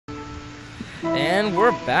And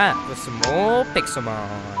we're back with some more Pixelmon.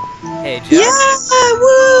 Hey, Jack. Yeah!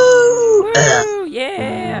 Woo! Woo!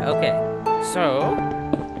 Yeah! Okay, so,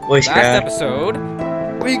 Voice last crack. episode,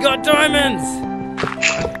 we got diamonds!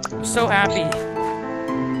 I'm so happy.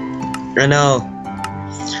 I know.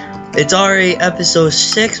 It's already episode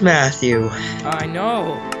 6, Matthew. I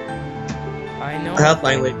know. How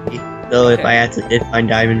fine would it be, though, if I had to find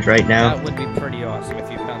diamonds right now? That would be pretty awesome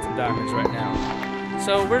if you found some diamonds right now.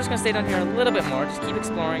 So we're just gonna stay down here a little bit more, just keep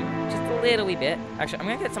exploring, just a little wee bit. Actually, I'm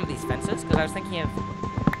gonna get some of these fences because I was thinking of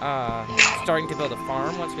starting to build a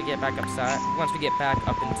farm once we get back up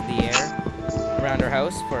into the air around our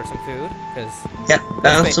house for some food. Because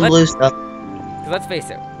Yeah, some blue stuff. Let's face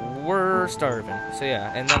it, we're starving. So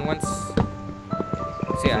yeah, and then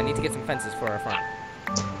I need to get some fences for our farm.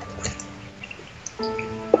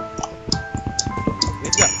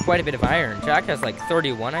 We've got quite a bit of iron. Jack has like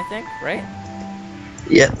 31, I think, right?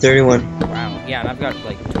 Yeah, 31. Wow. Yeah, and I've got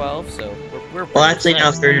like 12, so we're Well, actually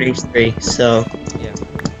now 33, so... Yeah.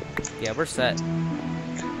 Yeah, we're set.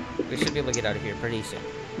 We should be able to get out of here pretty soon.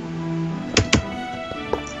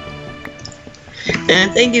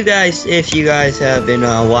 And thank you guys if you guys have been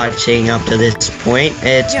watching up to this point.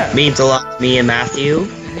 It means a lot to me and Matthew.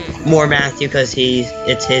 More Matthew because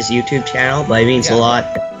it's his YouTube channel, but it means a lot.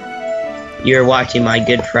 You're watching my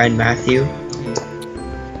good friend Matthew.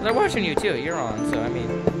 They're watching you too. You're on, so I mean,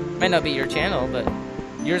 it might not be your channel, but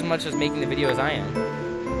you're as much as making the video as I am.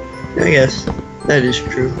 I guess that is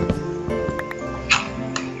true.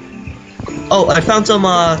 Oh, I found some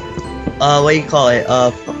what do you call it?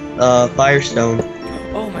 Firestone.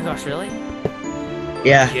 Oh my gosh, really?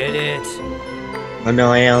 Yeah. Get it. Oh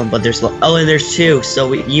no, I am, but there's and there's 2,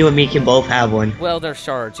 so you and me can both have one. Well, they're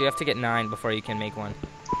shards. You have to get 9 before you can make one.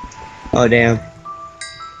 Oh damn.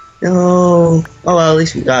 No. Oh well, at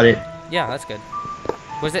least we got it. Yeah, that's good.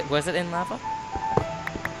 Was it in lava?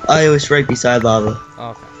 It was right beside lava.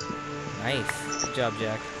 Oh, okay. Nice. Good job,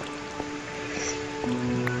 Jack.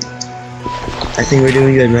 I think we're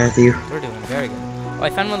doing good, Matthew. We're doing very good. Oh,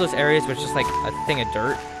 I found one of those areas where it's just like a thing of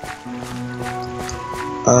dirt.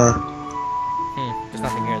 There's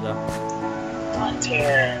nothing here though.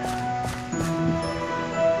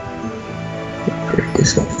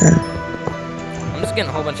 Just like that. I'm just getting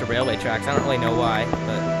a whole bunch of railway tracks. I don't really know why,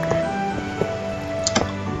 but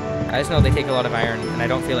I just know they take a lot of iron, and I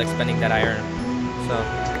don't feel like spending that iron. So.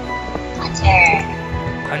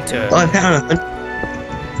 Hunter. Oh, I found a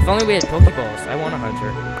hunter. If only we had Pokeballs. I want a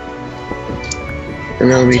hunter. I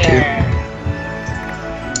know, me too.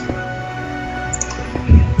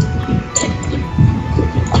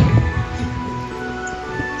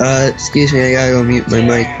 Excuse me, I gotta go mute my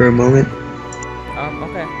mic for a moment.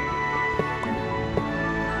 Okay.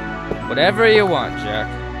 Whatever you want, Jack.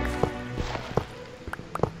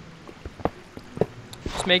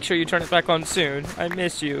 Just make sure you turn it back on soon. I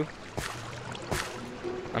miss you.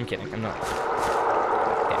 I'm kidding, I'm not.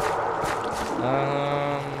 Okay.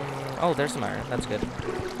 Oh, there's some iron. That's good.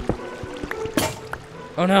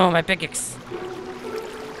 Oh no, my pickaxe!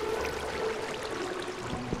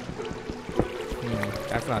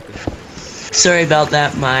 That's not good. Sorry about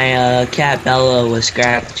that, my cat Bella was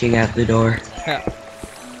scratching at the door.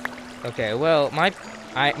 Okay, well, my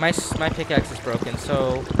pickaxe is broken,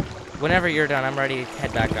 so whenever you're done, I'm ready to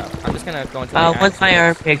head back up. I'm just gonna go into my once my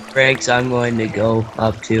iron pick breaks, I'm going to go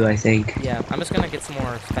up too, I think. Yeah, I'm just gonna get some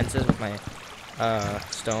more fences with my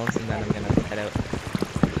stone, and then I'm gonna head out.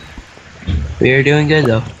 We are doing good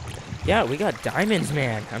though. Yeah, we got diamonds,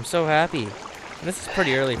 man. I'm so happy. This is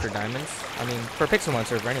pretty early for diamonds. I mean, for Pixelmon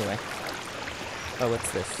server anyway. Oh, what's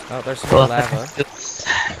this? Oh, there's some more lava. I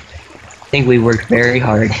think we worked very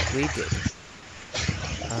hard. We did.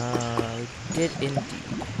 We did indeed.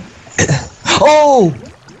 Oh!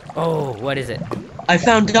 Oh, what is it? I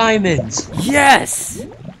found diamonds! Yes!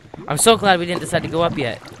 I'm so glad we didn't decide to go up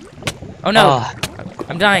yet. Oh no!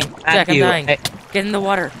 I'm dying. Jack, I'm dying. Get in the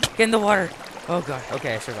water. Get in the water. Oh god.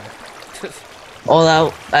 Okay, I survived.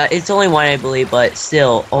 Oh, it's only one, I believe, but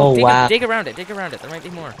still. Oh, wow. Dig around it. Dig around it. There might be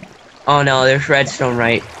more. Oh no, there's redstone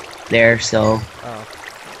right there, so. Oh.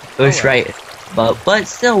 It was right. But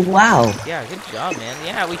still, wow. Yeah, good job, man.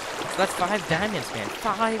 Yeah, that's 5 diamonds, man.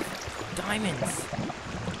 5 diamonds.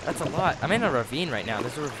 That's a lot. I'm in a ravine right now.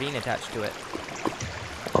 There's a ravine attached to it.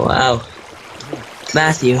 Oh, wow.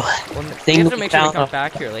 Matthew. Well, we have to make sure we come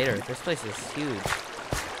back here later. This place is huge.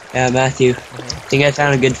 Yeah, Matthew. I think I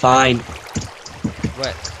found a good find.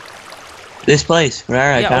 What? This place.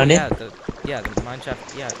 Where I found it. The mine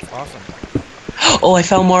shaft. Yeah, it's awesome. Oh, I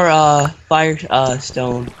found more fire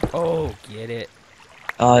stone. Oh, get it.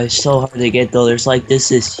 It's so hard to get though. There's like this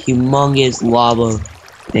humongous lava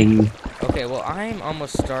thing. Okay, well, I'm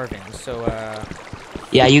almost starving, so,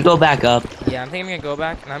 Yeah, you go back up. yeah, I'm thinking I'm gonna go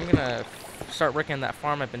back, and I'm gonna start working on that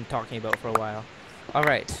farm I've been talking about for a while.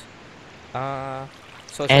 Alright. So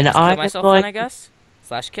should I And just kill I'm myself then, going I guess?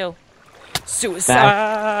 Slash kill. back.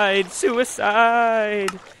 Suicide!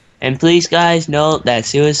 Suicide! And please, guys, note that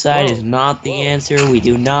suicide is not the answer. We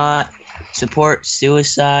do not support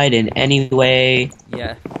suicide in any way.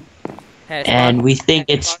 Yeah. Hey, And we think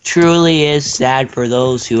it truly is sad for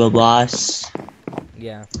those who have lost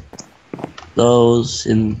yeah. those.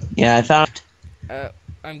 And yeah, I found.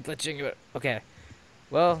 I'm glitching it. Okay.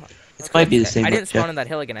 Well, This might be the same. I didn't spawn on that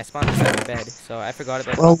hill again. I spawned inside the bed, so I forgot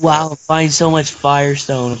about. Oh wow! Find so much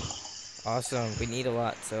firestone. Awesome. We need a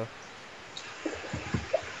lot, so.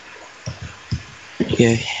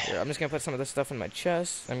 Okay. Here, I'm just gonna put some of this stuff in my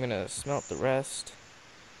chest. I'm gonna smelt the rest.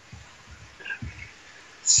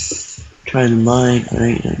 Trying to mine.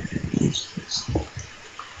 Right.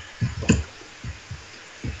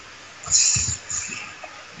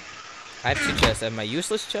 I have two chests. I have my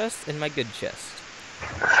useless chest and my good chest.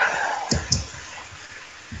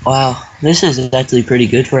 Wow, this is actually pretty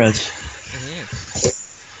good for us.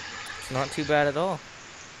 It's not too bad at all.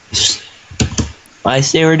 I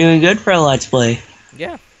say we're doing good for a Let's Play.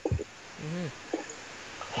 Yeah.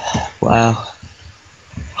 Wow.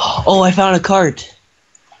 Oh, I found a cart.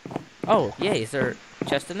 Oh, yay. Is there a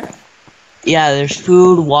chest in there? Yeah, there's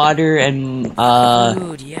food, water, and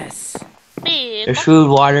food, yes. there's food,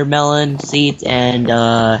 watermelon seeds, and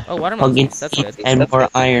oh, watermelon pumpkin seeds. That's seeds, good. and more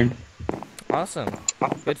iron. Awesome.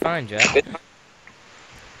 Good find, Jack.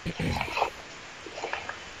 Okay.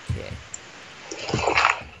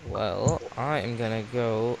 Well, I am gonna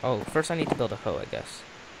go. Oh, first I need to build a hoe, I guess.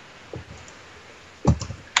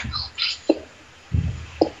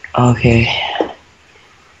 Okay.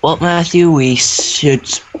 Well, Matthew, we should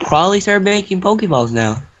probably start making Pokeballs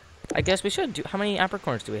now. I guess we should. How many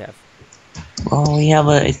apricorns do we have? Well, we have,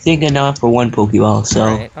 I think, enough for one Pokeball, so...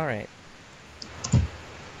 Alright.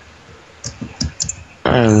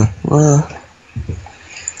 Well...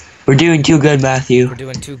 We're doing too good, Matthew. We're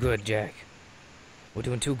doing too good, Jack. We're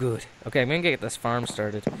doing too good. Okay, I'm gonna get this farm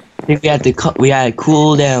started. I think we gotta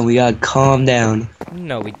cool down, we gotta calm down.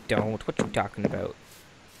 No, we don't. What you talking about?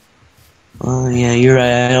 Oh, yeah, you're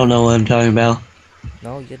right, I don't know what I'm talking about.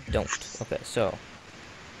 No, you don't. Okay, so...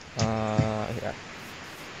 yeah.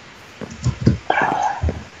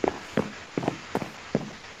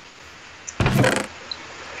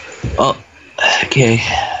 Oh, okay.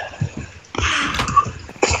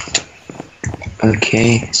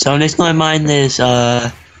 Okay, so I'm just gonna mine this,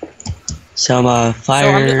 some, fire...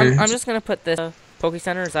 So I'm just gonna put this, Poke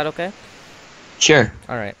Center, is that okay? Sure.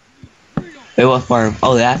 Alright. Wait, what farm?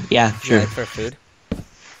 Oh, that? Yeah, sure. Like for food.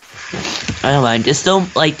 I don't mind, just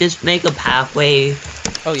don't, like, just make a pathway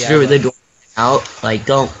through the door out. Like,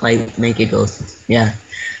 don't, like, make it go, yeah.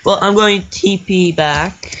 Well, I'm going TP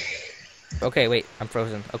back. Okay, wait, I'm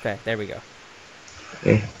frozen. Okay, there we go.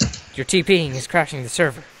 Okay. Your TPing is crashing the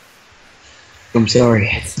server. I'm sorry.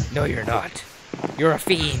 No, you're not. You're a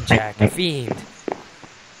fiend, Jack. A fiend.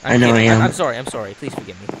 I know I am. I'm sorry. Please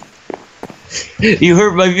forgive me. You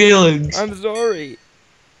hurt my feelings. I'm sorry.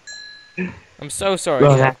 I'm so sorry,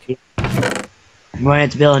 Bro, Jack. I'm gonna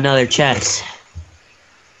have to build another chest.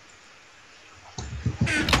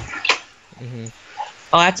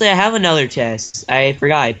 Oh, actually, I have another chest. I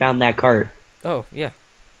forgot. I found that cart. Oh, yeah.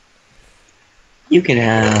 You can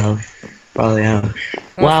have. Probably have.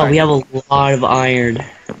 Wow, we have a lot of iron.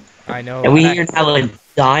 I know. And we even have a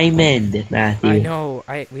diamond, Matthew. I know.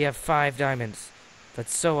 We have 5 diamonds.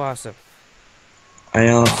 That's so awesome. I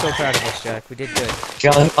know. I'm so proud of us, Jack. We did good.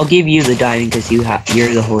 I'll give you the diamond because you're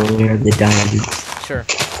the holder of the diamond. Sure.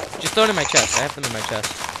 Just throw it in my chest. I have them in my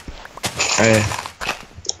chest. Alright.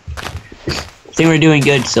 I think we're doing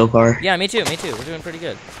good so far. Yeah, me too. We're doing pretty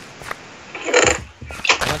good.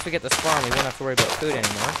 And once we get this farm, we won't have to worry about food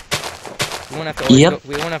anymore. We won't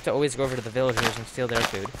have to always go over to the villagers and steal their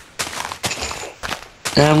food.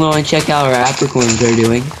 And I'm going to check out our apricorns they're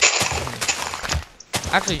doing.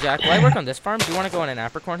 Actually, Jack, while I work on this farm, do you want to go on an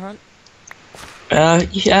apricorn hunt?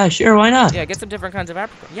 Yeah, sure, why not? Yeah, get some different kinds of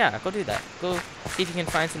apricorn. Yeah, go do that. Go see if you can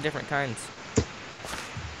find some different kinds.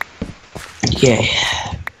 Okay.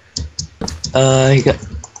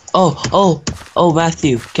 Oh,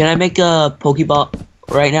 Matthew, can I make a Pokeball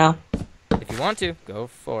right now? If you want to, go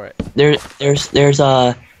for it. There's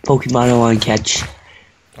a Pokemon I want to catch.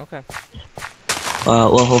 Okay.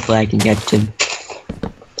 Well, hopefully I can catch him.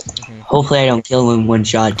 Hopefully I don't kill him one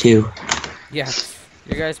shot too. Yeah,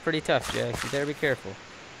 your guy's pretty tough, Jack. You better be careful.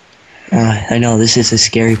 I know, this is the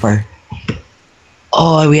scary part.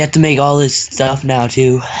 Oh, we have to make all this stuff now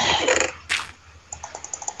too.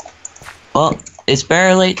 Well, it's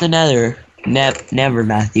better late than never. Never,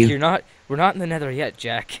 Matthew. We're not in the nether yet,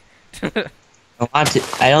 Jack. I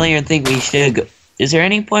don't even think we should go. Is there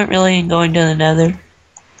any point really in going to the nether?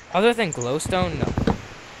 Other than glowstone, no.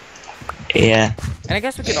 Yeah. And I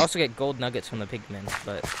guess we could also get gold nuggets from the pigmen,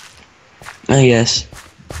 but... I guess.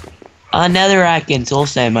 Netherrack and soul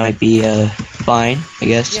sand might be, fine, I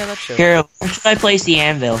guess. Yeah, that's true. Here, where should I place the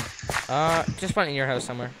anvil? Just put it in your house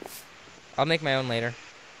somewhere. I'll make my own later.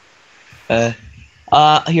 Here,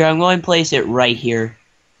 I'm going to place it right here.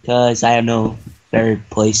 Because I have no better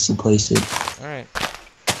place to place it. Alright.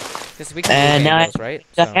 Because we can move anvils, right?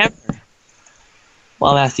 The hammer.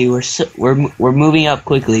 Well, Matthew, we're moving up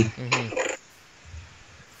quickly. Mm-hmm.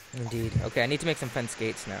 Indeed. Okay, I need to make some fence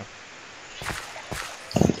gates now.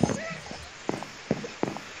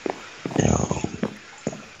 No.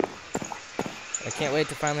 I can't wait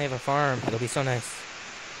to finally have a farm. It'll be so nice.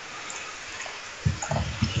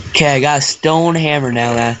 Okay, I got a stone hammer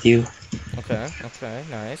now, Matthew. Okay, okay,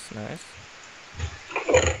 nice, nice.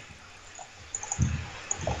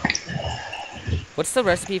 What's the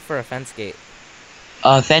recipe for a fence gate?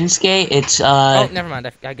 Fence gate, it's, Oh, never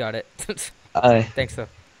mind, I got it. Thanks, though.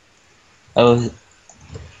 Oh,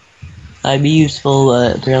 I'd be useful,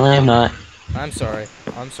 but apparently I'm not. I'm sorry,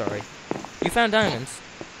 I'm sorry. You found diamonds.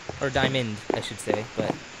 Or diamond, I should say,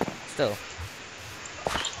 but still.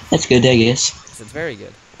 That's good, I guess. It's very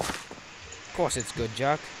good. Of course it's good,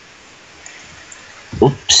 Jock.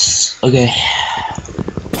 Oops. Okay.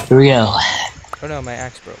 Here we go. Oh no, my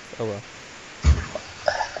axe broke. Oh well.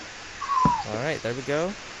 Alright, there we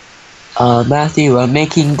go. Matthew, I'm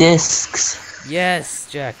making discs. Yes,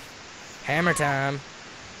 Jack. Hammer time.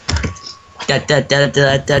 Da da da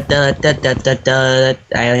da da da da da da da.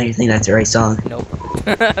 I don't even think that's the right song. Nope.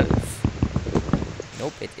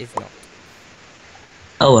 Nope, it is not.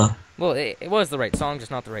 Oh well. Well, it was the right song,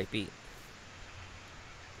 just not the right beat.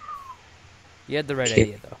 You had the right Okay.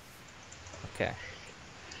 idea, though. Okay.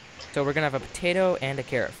 So we're gonna have a potato and a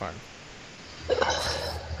carrot farm.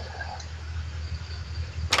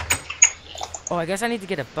 Oh, I guess I need to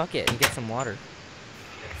get a bucket and get some water.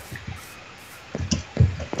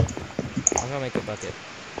 I'm gonna make a bucket.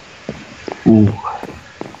 Ooh.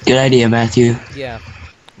 Good idea, Matthew. Yeah.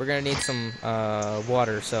 We're gonna need some,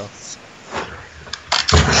 water, so.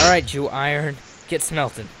 Alright, you iron. Get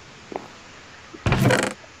smelting.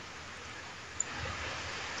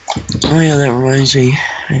 Oh yeah, that reminds me.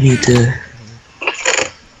 I need to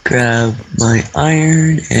grab my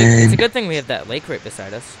iron It's a and... good thing we have that lake right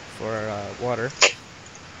beside us for, water.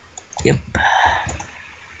 Yep.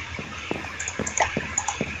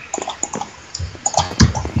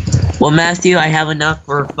 Well, Matthew, I have enough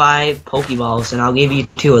for 5 Pokeballs, and I'll give you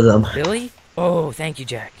 2 of them. Really? Oh, thank you,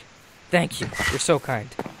 Jack. Thank you. You're so kind.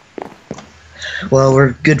 Well,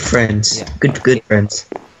 we're good friends. Yeah. Good friends.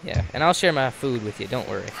 Yeah, and I'll share my food with you, don't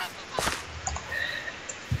worry.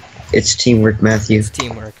 It's teamwork, Matthew. It's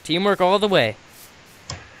teamwork. Teamwork all the way.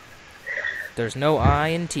 There's no I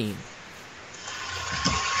in team.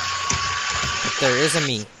 But there is a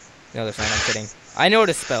me. No, there's not. I'm kidding. I know how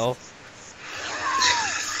to spell.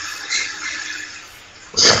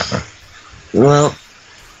 Well...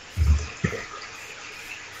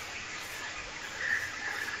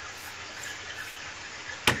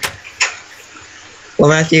 Well,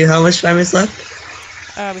 Matthew, how much time is left?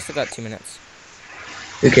 We still got 2 minutes.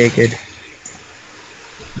 Okay, good.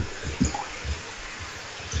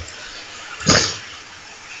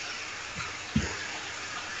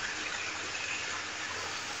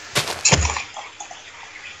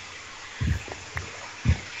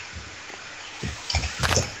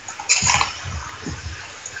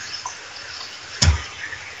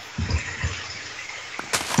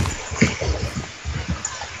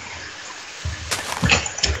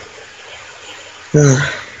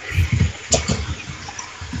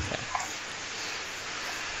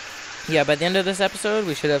 Yeah, by the end of this episode,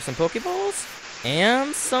 we should have some Pokeballs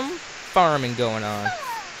and some farming going on.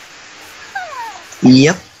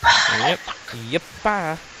 Yep. Yep. Yep.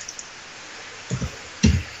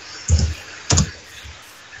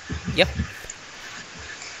 Yep.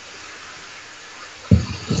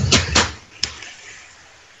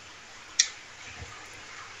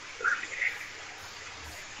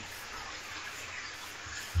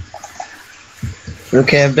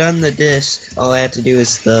 Okay, I've done the disc. All I have to do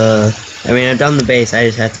is I've done the base. I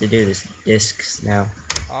just have to do this discs now.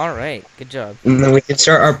 Alright, good job. And then we can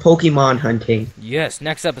start our Pokemon hunting. Yes,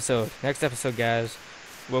 next episode. Next episode, guys.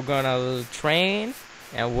 We're gonna train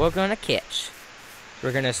and we're gonna catch.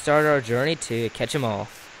 We're gonna start our journey to catch them all.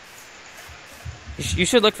 You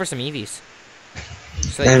should look for some Eevees.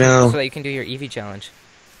 So I know. So that you can do your Eevee challenge.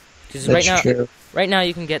 Because That's true. right now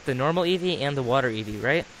you can get the normal Eevee and the water Eevee,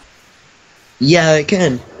 right? Yeah, I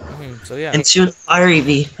can. So yeah. And soon fire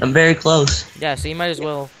Eevee. I'm very close. Yeah, so you might as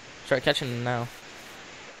well start catching them now.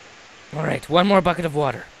 Alright, one more bucket of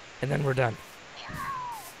water, and then we're done.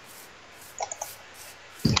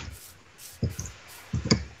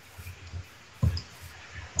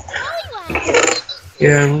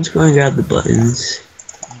 Yeah, I'm just going to grab the buttons.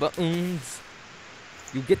 Buttons.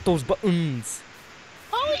 You get those buttons.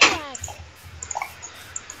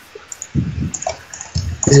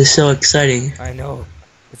 This is so exciting. I know.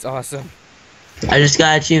 It's awesome. I just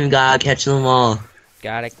gotta catch them all.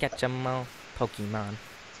 Gotta catch 'em all. Pokemon.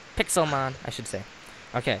 Pixelmon, I should say.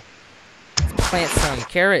 Okay. Let's plant some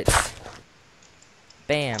carrots.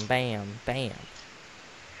 Bam, bam, bam.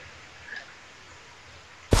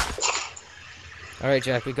 Alright,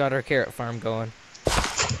 Jack, we got our carrot farm going.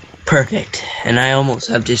 Perfect. And I almost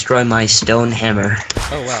have destroyed my stone hammer.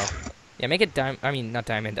 Oh, wow. Yeah, make it not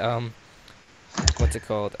diamond, what's it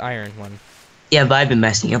called? Iron one. Yeah, but I've been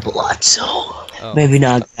messing up a lot, so maybe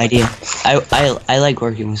not a good idea. I like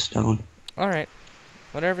working with stone. Alright.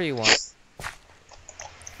 Whatever you want.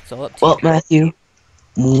 It's all up to you. Well, Matthew,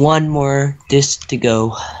 one more disc to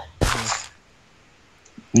go.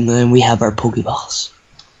 And then we have our Pokeballs.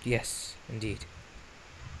 Yes, indeed.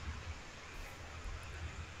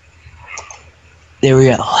 There we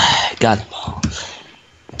go. Got them all.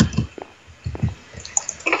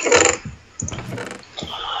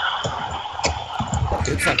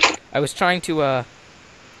 Oops, I was trying to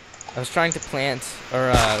plant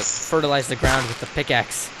or fertilize the ground with the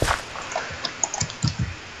pickaxe.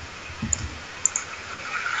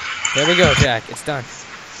 There we go, Jack. It's done.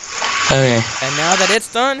 Okay. And now that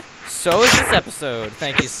it's done, so is this episode.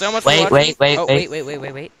 Thank you so much for watching.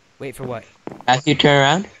 Wait. Wait for what? Matthew, turn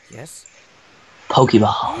around. Yes.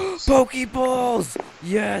 Pokeballs. Pokeballs!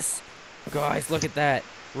 Yes! Guys, look at that.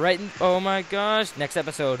 Oh my gosh. Next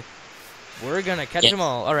episode, we're gonna catch them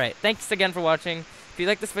all. Alright, thanks again for watching. If you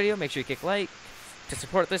like this video, make sure you click like to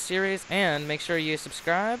support this series, and make sure you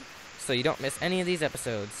subscribe so you don't miss any of these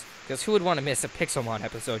episodes. Because who would want to miss a Pixelmon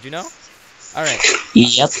episode, you know? Alright.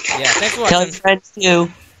 Yep. Yeah, thanks for watching. Tell your friends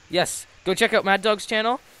too. Yes, go check out Maddog's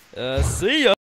channel. See ya!